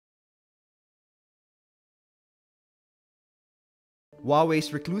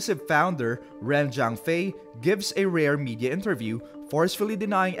Huawei's reclusive founder, Ren Zhangfei, gives a rare media interview, forcefully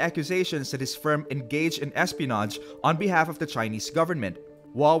denying accusations that his firm engaged in espionage on behalf of the Chinese government.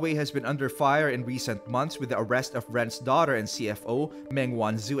 Huawei has been under fire in recent months with the arrest of Ren's daughter and CFO, Meng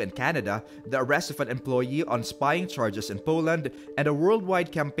Wanzhou in Canada, the arrest of an employee on spying charges in Poland, and a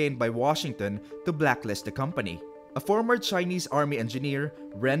worldwide campaign by Washington to blacklist the company. A former Chinese army engineer,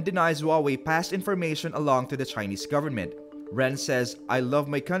 Ren denies Huawei passed information along to the Chinese government. Ren says, "I love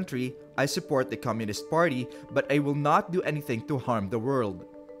my country, I support the Communist Party, but I will not do anything to harm the world."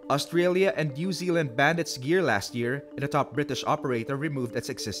 Australia and New Zealand banned its gear last year, and a top British operator removed its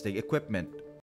existing equipment.